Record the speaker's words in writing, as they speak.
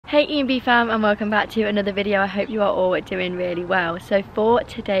Hey E&B fam, and welcome back to another video. I hope you are all doing really well. So for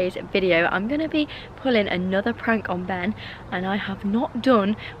today's video I'm going to be pulling another prank on Ben, and I have not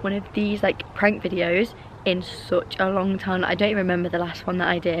done one of these like prank videos in such a long time. I don't even remember the last one that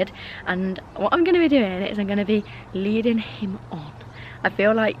I did, and what I'm going to be doing is I'm going to be leading him on. I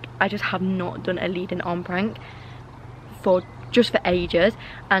feel like I just have not done a leading on prank for ages,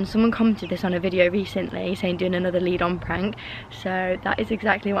 and someone commented this on a video recently saying doing another lead on prank, so that is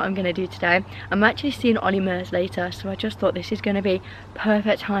exactly what I'm going to do today. I'm actually seeing Ollie Murs later, so I just thought this is going to be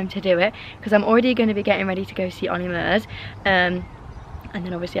perfect time to do it because I'm already going to be getting ready to go see Ollie Murs, and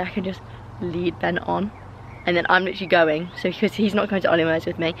then obviously I can just lead Ben on, and then I'm literally going, so because he's not going to Ollie Murs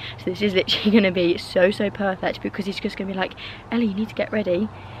with me, so this is literally going to be so perfect because he's just going to be like, Ellie, you need to get ready.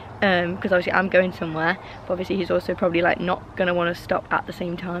 Because obviously I'm going somewhere, but obviously he's also probably like not going to want to stop at the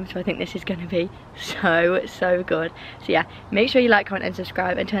same time, so I think this is going to be so good. So yeah, make sure you like, comment and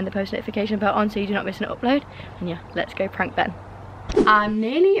subscribe and turn the post notification bell on so you do not miss an upload, and yeah, let's go prank Ben. I'm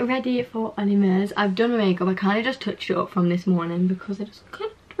nearly ready for Ollie Murs. I've done my makeup. I kind of just touched it up from this morning because I just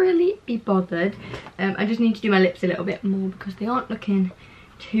couldn't really be bothered. I just need to do my lips a little bit more because they aren't looking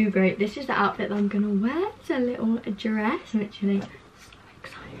too great. This is the outfit that I'm going to wear. It's a little dress, literally.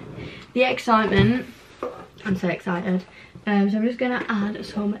 The excitement, I'm so excited. So I'm just going to add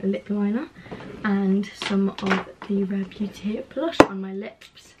some lip liner and some of the Rare Beauty blush on my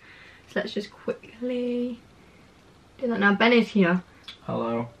lips. So let's just quickly do that now. Ben is here.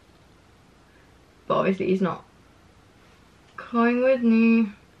 Hello. But obviously he's not coming with me,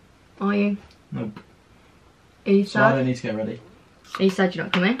 are you? Nope. Are you sad? So I don't need to get ready. Are you sad you're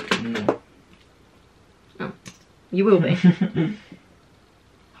not coming? No. Oh, you will be.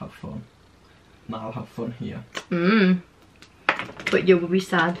 Have fun. No, I'll have fun here. But you will be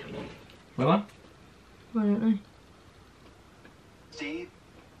sad. Will I? I don't know. Steve?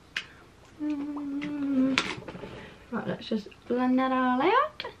 Right, let's just blend that all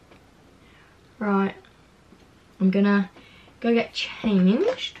out. Right. I'm gonna go get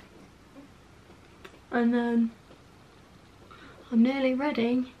changed. And then I'm nearly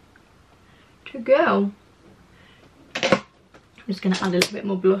ready to go. I'm just going to add a little bit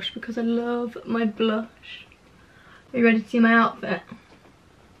more blush because I love my blush. Are you ready to see my outfit?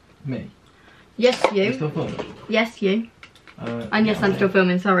 Me? Yes, you. You still filming? Yes, you. And yes, yeah, I'm still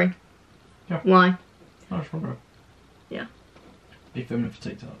filming, sorry. Yeah. Why? I was wondering. Yeah. Are you filming it for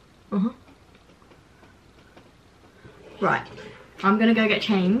TikTok? Right. I'm going to go get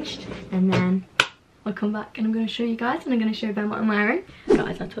changed and then I'll come back and I'm going to show you guys, and I'm going to show Ben what I'm wearing.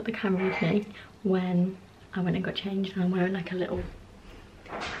 Guys, I took the camera with me when I went and got changed, and I'm wearing like a little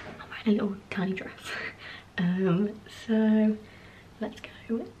tiny dress. So let's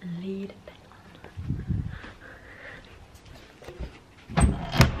go lead Ben on.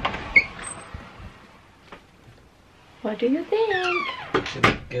 What do you think?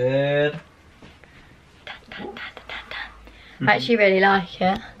 Good. I actually really like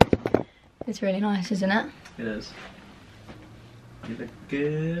it. It's really nice, isn't it? It is. You look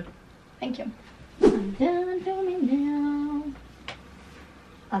good. Thank you. I'm done filming now.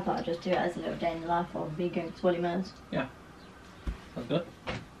 I thought I'd just do it as a little day in the life of me going to Ollie Murs. Yeah. Sounds good.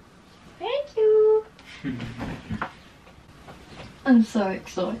 Thank you. I'm so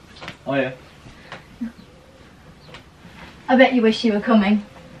excited. Oh yeah. I bet you wish you were coming.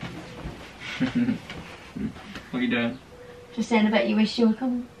 What are you doing? Just saying, I bet you wish you were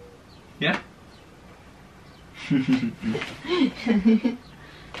coming. Yeah?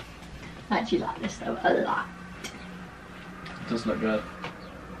 I actually like this though a lot. It does look good.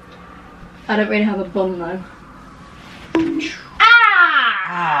 I don't really have a bum though.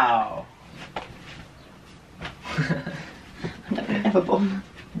 Ow! I don't really have a bum.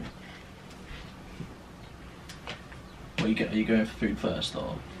 Well, are you going for food first,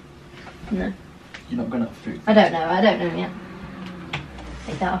 or? No. You're not going out for food first? I don't know yet.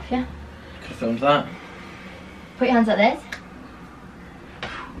 Take that off, yeah? Could have filmed that. Put your hands like this.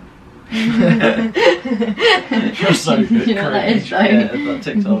 You're so good. You know what that is though? Yeah, that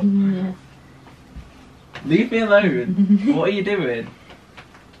TikTok. Yeah. Leave me alone. What are you doing?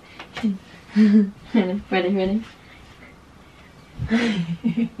 Ready?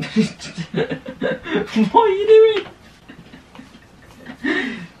 What are you doing?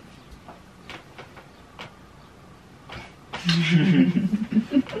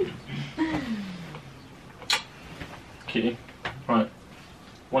 Okay. Right.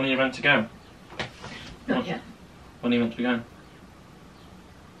 When are you meant to go? Not yet. When are you meant to be going?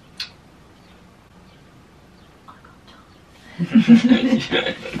 I got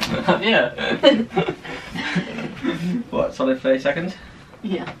time. Yeah. What, solid 30 seconds?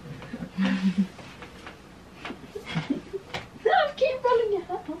 Yeah. Keep rolling your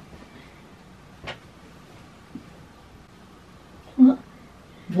hair. What?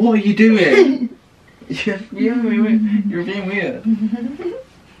 What are you doing? You're being weird.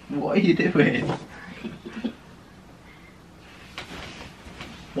 What are you doing?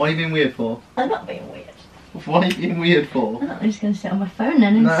 What are you being weird for? I'm not being weird. What are you being weird for? I'm just going to sit on my phone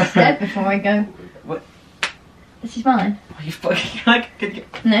then instead before I go. What? This is mine. Are you fucking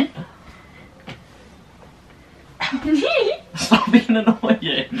No. Stop being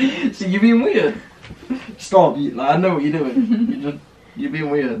annoying. See, you're being weird. Stop. I know what you're doing. You're being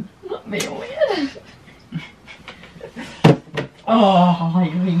weird. I'm not being weird. Oh, I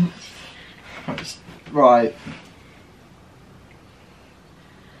reach. Right.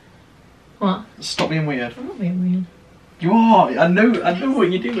 What? Stop being weird. I'm not being weird. You are. I know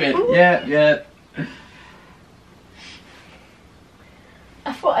what you're doing. Yeah.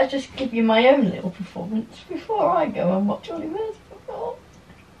 I thought I'd just give you my own little performance before I go and watch Oliver's perform.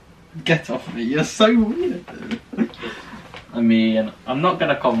 Get off of me. You're so weird. I mean, I'm not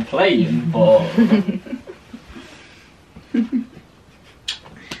gonna complain, but.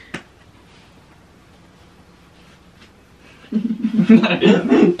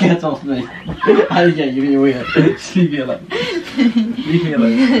 No, get off me. Yeah, you're being weird. Just leave me alone. Leave me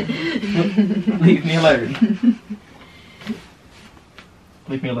alone. Leave me alone.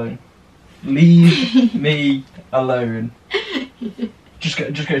 Leave me alone. Leave me alone. Just go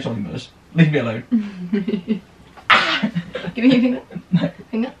to Oliver's. Leave me alone. Give me your finger. No.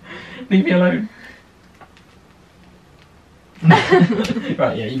 Finger. Leave me alone.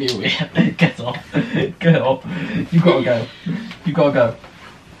 Right, yeah, you're being weird. Get off. Get off. You've got to go. You've got to go.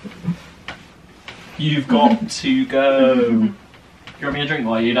 You've got to go. You want me a drink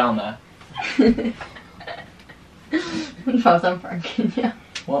while you're down there? First, I'm pranking you.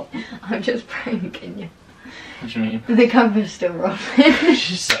 What? I'm just pranking you. What do you mean? The camera's still rolling.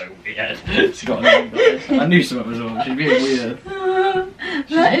 She's so weird. She's got a I knew something was wrong. She's being weird.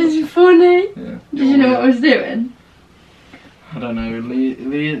 That is funny. Yeah. Did you know what I was doing? I don't know.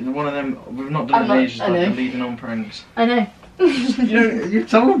 One of them. We've not done it in ages. Like leading on pranks. I know. You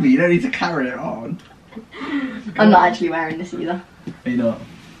told me you don't need to carry it on. I'm not actually wearing this either. Are you not?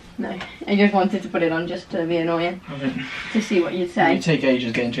 No, I just wanted to put it on just to be annoying. Okay. To see what you'd say. You take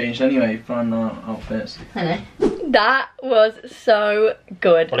ages getting changed anyway. Find outfits. I know. That was so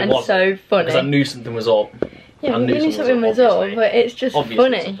good and so funny. Because I knew something was up. Yeah, we knew something was up, but it's just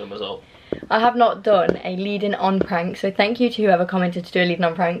funny. Something was up. I have not done a leading on prank, so thank you to whoever commented to do a leading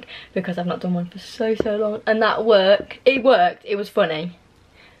on prank, because I've not done one for so long, and that worked. It worked. It was funny.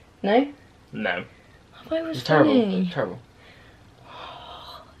 No? No. I thought it was funny. Terrible. Terrible.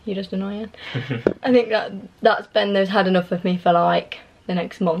 You're just annoying. I think that's Ben has had enough of me for like the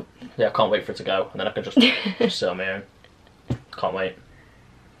next month. Yeah, I can't wait for it to go, and then I can just sit on my own. Can't wait.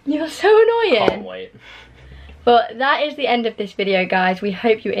 You're so annoying. Can't wait. But that is the end of this video, guys. We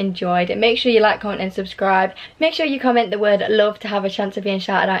hope you enjoyed it. Make sure you like, comment and subscribe. Make sure you comment the word love to have a chance of being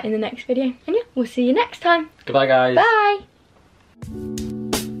shouted out in the next video. And yeah, we'll see you next time. Goodbye, guys. Bye.